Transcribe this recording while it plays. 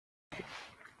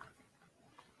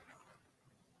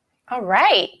All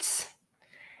right.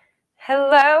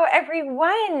 Hello,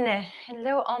 everyone.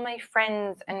 Hello, all my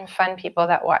friends and fun people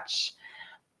that watch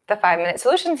the 5-Minute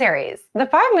Solution Series. The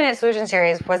 5-Minute Solution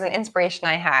Series was an inspiration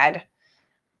I had.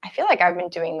 I feel like I've been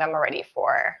doing them already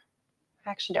for, I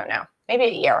actually don't know, maybe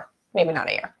a year, maybe not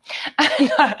a year.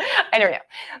 I don't know.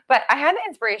 But I had the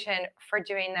inspiration for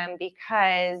doing them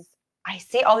because I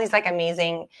see all these like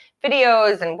amazing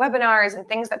videos and webinars and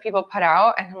things that people put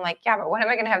out. And I'm like, yeah, but when am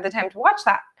I going to have the time to watch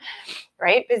that?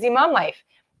 Right? Busy mom life.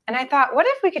 And I thought, what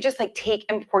if we could just like take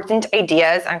important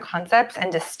ideas and concepts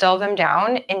and distill them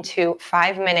down into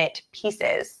 5-minute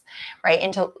pieces, right?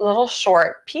 Into little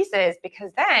short pieces,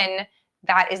 because then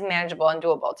that is manageable and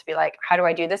doable to be like, how do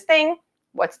I do this thing?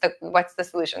 What's the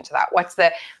solution to that? What's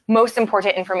the most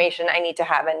important information I need to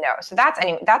have and know? So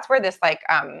that's where this like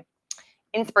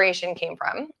inspiration came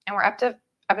from. And we're up to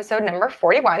episode number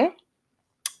 41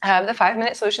 of the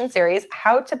 5-Minute Solution Series,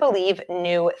 How to Believe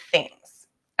New Things.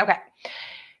 Okay,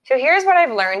 so here's what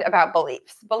I've learned about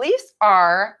beliefs. Beliefs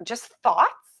are just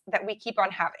thoughts that we keep on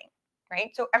having,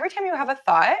 right? So every time you have a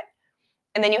thought,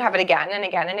 and then you have it again and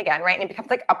again and again, right? And it becomes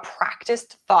like a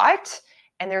practiced thought,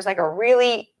 and there's like a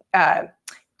really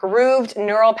grooved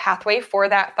neural pathway for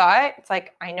that thought. It's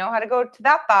like, I know how to go to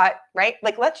that thought, right?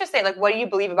 Like, let's just say, like, what do you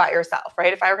believe about yourself,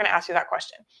 right? If I were going to ask you that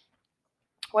question,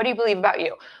 what do you believe about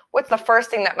you? What's the first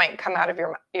thing that might come out of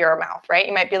your mouth, right?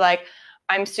 You might be like,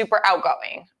 I'm super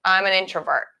outgoing. I'm an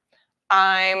introvert.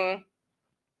 I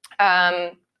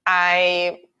don't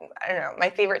know, my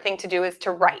favorite thing to do is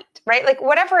to write, right? Like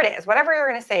whatever it is, whatever you're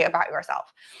going to say about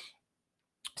yourself.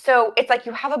 So it's like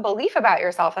you have a belief about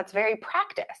yourself that's very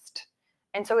practiced.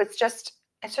 And so it's just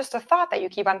a thought that you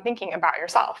keep on thinking about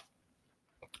yourself.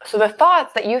 So the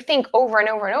thoughts that you think over and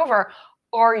over and over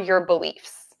are your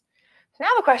beliefs. So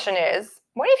now the question is,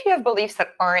 what if you have beliefs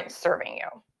that aren't serving you?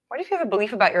 What if you have a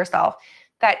belief about yourself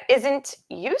that isn't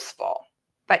useful,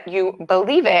 but you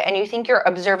believe it and you think you're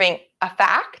observing a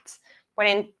fact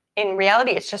when in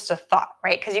reality it's just a thought,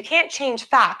 right? Because you can't change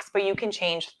facts, but you can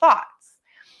change thoughts,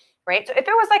 right? So if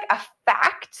it was like a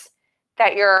fact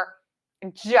that you're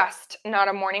just not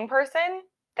a morning person,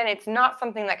 then it's not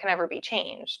something that can ever be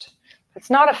changed.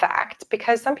 It's not a fact,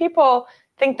 because some people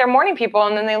think they're morning people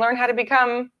and then they learn how to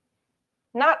become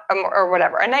not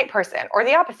a night person, or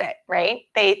the opposite, right?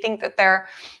 They think that they're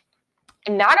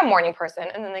not a morning person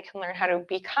and then they can learn how to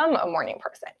become a morning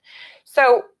person.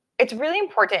 So it's really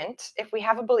important, if we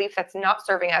have a belief that's not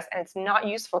serving us and it's not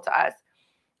useful to us,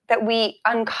 that we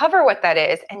uncover what that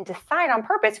is and decide on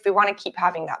purpose if we want to keep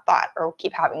having that thought or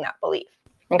keep having that belief.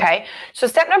 Okay, so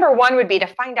step number 1 would be to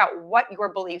find out what your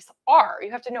beliefs are.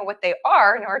 You have to know what they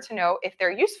are in order to know if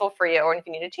they're useful for you or if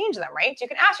you need to change them, right? So you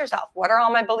can ask yourself, what are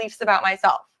all my beliefs about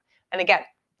myself? And again,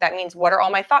 that means, what are all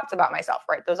my thoughts about myself?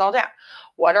 Write those all down.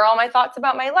 What are all my thoughts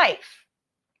about my life?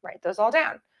 Write those all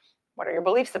down. What are your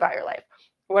beliefs about your life?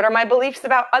 What are my beliefs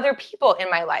about other people in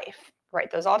my life? Write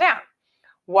those all down.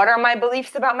 What are my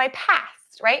beliefs about my past?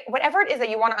 Right? Whatever it is that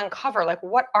you want to uncover, like,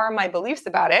 what are my beliefs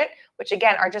about it? Which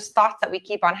again are just thoughts that we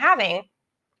keep on having.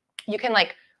 You can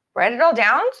like write it all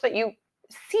down so that you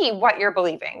see what you're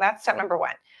believing. That's step number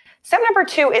 1. Step number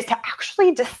 2 is to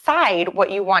actually decide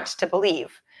what you want to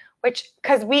believe, which,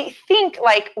 because we think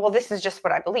like, well, this is just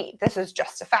what I believe. This is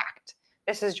just a fact.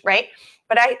 This is right.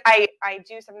 But I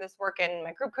do some of this work in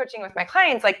my group coaching with my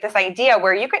clients, like this idea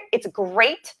where it's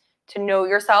great to know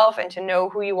yourself and to know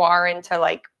who you are and to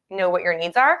like know what your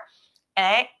needs are.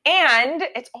 And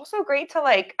it's also great to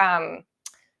like,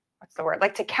 what's the word?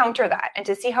 Like to counter that and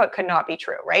to see how it could not be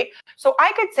true, right? So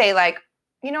I could say like,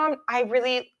 I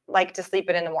really like to sleep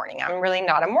in the morning. I'm really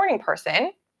not a morning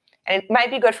person. And it might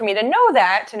be good for me to know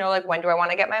that, to know like, when do I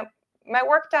want to get my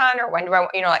work done, or when do I,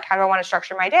 like, how do I want to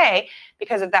structure my day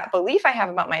because of that belief I have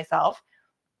about myself.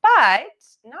 But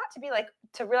not to be like,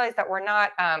 to realize that we're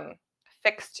not,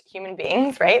 fixed human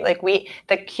beings, right? Like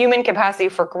the human capacity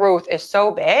for growth is so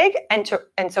big and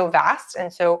so vast,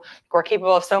 and so we're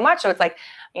capable of so much. So it's like,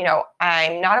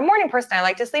 I'm not a morning person. I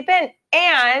like to sleep in,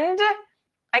 and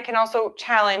I can also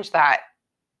challenge that.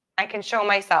 I can show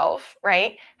myself,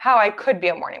 right, how I could be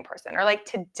a morning person, or like,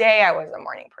 today I was a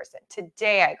morning person.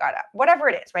 Today I got up, whatever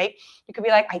it is, right? You could be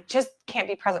like, I just can't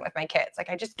be present with my kids. Like,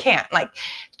 I just can't, like,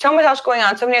 so much else going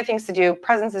on, so many other things to do.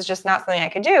 Presence is just not something I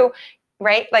can do,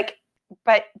 right? Like,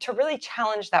 but to really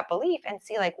challenge that belief and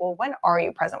see like, well, when are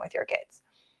you present with your kids?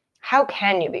 How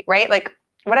can you be, right? Like,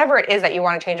 whatever it is that you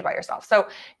want to change about yourself. So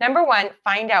number 1,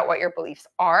 find out what your beliefs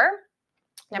are.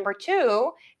 Number 2,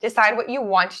 decide what you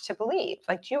want to believe.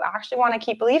 Like, do you actually want to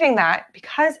keep believing that?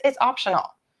 Because it's optional.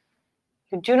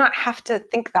 You do not have to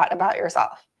think that about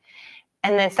yourself.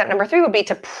 And then step number 3 would be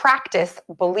to practice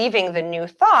believing the new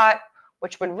thought,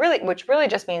 which really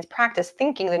just means practice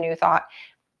thinking the new thought.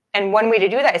 And one way to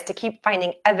do that is to keep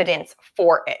finding evidence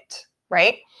for it,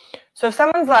 right? So if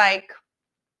someone's like,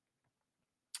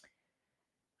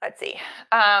 let's see,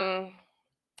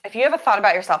 if you have a thought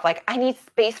about yourself, like, I need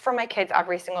space for my kids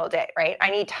every single day, right?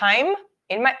 I need time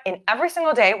in every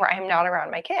single day where I'm not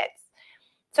around my kids.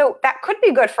 So that could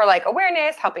be good for like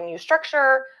awareness, helping you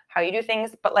structure how you do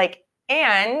things, but like,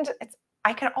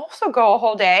 I can also go a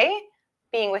whole day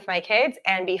being with my kids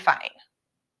and be fine,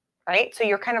 right? So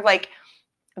you're kind of like,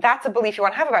 that's a belief you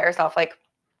want to have about yourself. Like,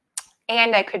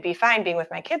 and I could be fine being with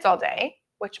my kids all day,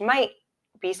 which might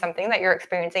be something that you're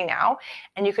experiencing now.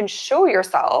 And you can show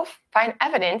yourself, find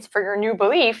evidence for your new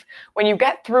belief when you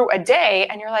get through a day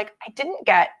and you're like, I didn't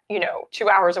get, 2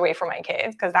 hours away from my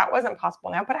kids because that wasn't possible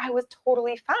now, but I was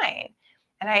totally fine.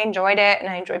 And I enjoyed it and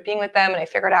I enjoyed being with them and I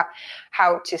figured out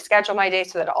how to schedule my day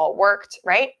so that it all worked,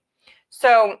 right?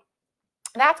 So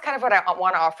that's kind of what I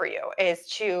want to offer you is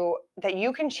that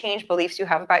you can change beliefs you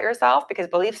have about yourself, because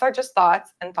beliefs are just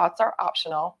thoughts and thoughts are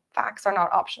optional. Facts are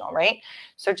not optional, right?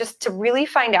 So just to really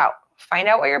find out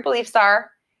what your beliefs are,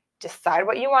 decide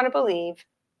what you want to believe,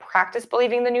 practice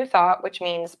believing the new thought, which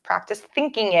means practice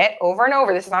thinking it over and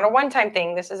over. This is not a one-time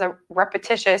thing. This is a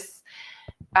repetitious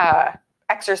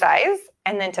exercise.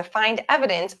 And then to find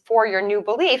evidence for your new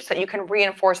beliefs so that you can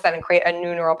reinforce that and create a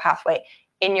new neural pathway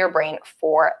in your brain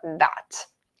for that.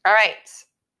 All right,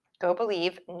 go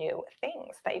believe new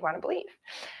things that you want to believe.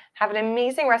 Have an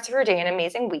amazing rest of your day, an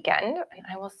amazing weekend, and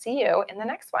I will see you in the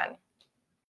next one.